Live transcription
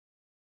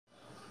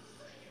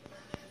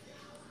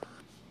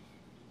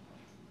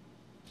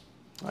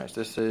Alright,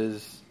 this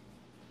is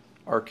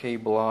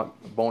Arcade Block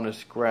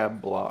bonus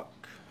grab block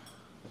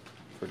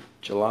for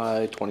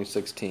July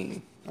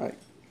 2016. Alright,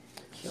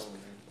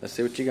 let's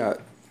see what you got.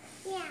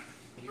 Yeah.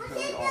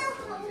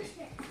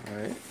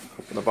 Alright,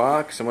 open the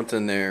box and what's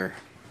in there?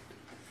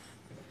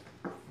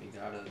 We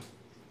got a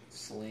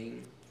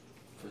sling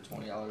for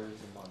 $20 a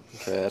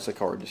month. Okay, that's a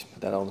card. Just put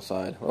that on the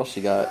side. What else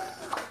you got?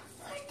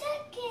 What's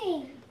that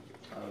game?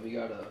 We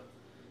got a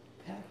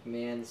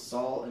Pac-Man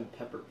salt and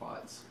pepper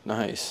pots.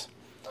 Nice.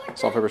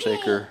 Salt, pepper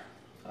shaker.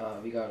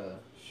 We got a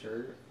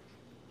shirt.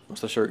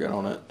 What's the shirt got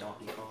on it?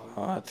 Donkey Kong.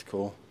 Oh, that's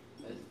cool.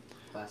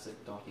 A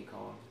classic Donkey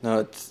Kong. No,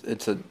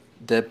 it's a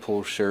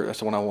Deadpool shirt. That's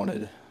the one I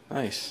wanted.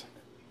 Nice.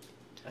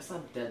 That's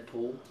not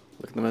Deadpool.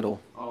 Look in the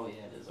middle. Oh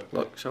yeah, it is. Okay.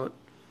 Look, show it.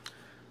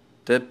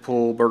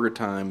 Deadpool Burger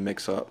Time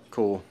mix up.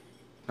 Cool.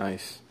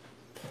 Nice.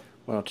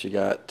 What else you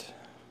got?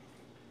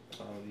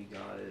 We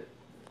got it.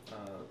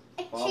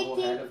 A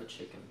Bobblehead of a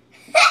chicken.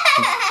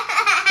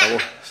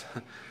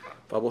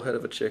 Bobblehead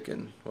of a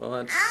chicken. Well,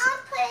 that's I'll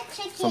put a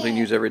chicken. something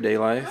you use everyday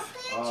life.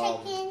 I'll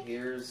put a chicken.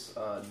 Here's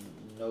a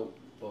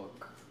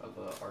notebook of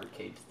an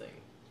arcade thing.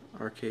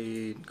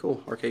 Arcade.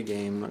 Cool. Arcade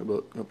game.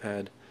 Notebook.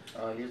 Notepad.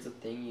 Here's a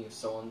thing you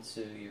sew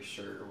into your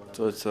shirt or whatever.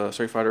 So it's a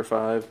Street Fighter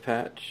 5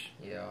 patch.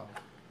 Yeah.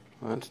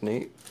 Well, that's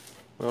neat.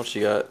 What else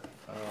you got?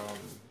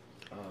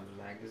 A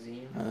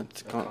magazine.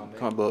 It's a comic.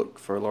 comic book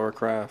for Lara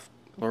Croft.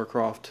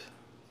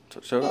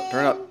 Show it up.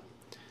 Turn it up.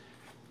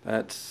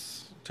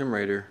 That's Tomb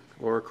Raider.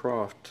 Lara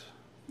Croft.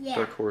 Yeah.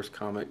 Dark Horse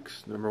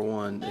Comics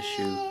 #1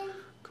 issue.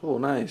 Cool,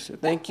 nice.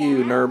 Thank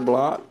you, Nerd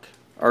Block,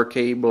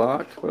 Arcade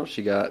Block. What else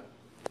you got?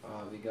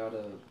 We got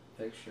a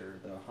picture,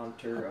 the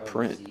Hunter of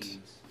print.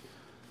 Thieves.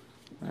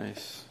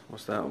 Nice.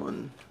 What's that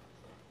one?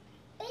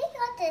 We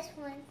got this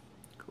one.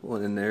 Cool.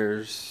 And then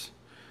there's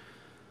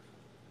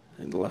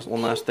and the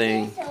one last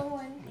thing. This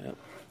one. Yep.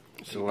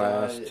 It's We the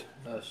last.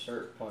 got a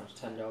shirt punch,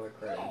 $10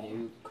 credit,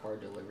 new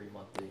card delivery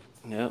monthly.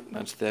 Yep.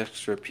 That's the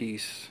extra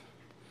piece.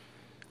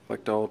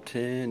 Collect all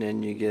 10,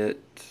 and you get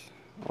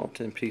all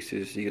 10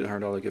 pieces. You get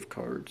 $100 gift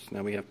cards.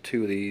 Now we have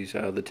 2 of these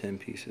out of the 10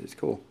 pieces.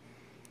 Cool.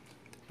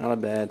 Not a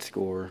bad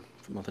score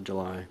for the month of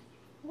July.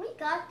 We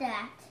got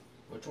that.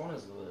 Which one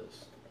is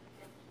this?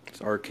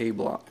 It's Arcade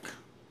Block.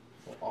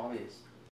 Well, obvious.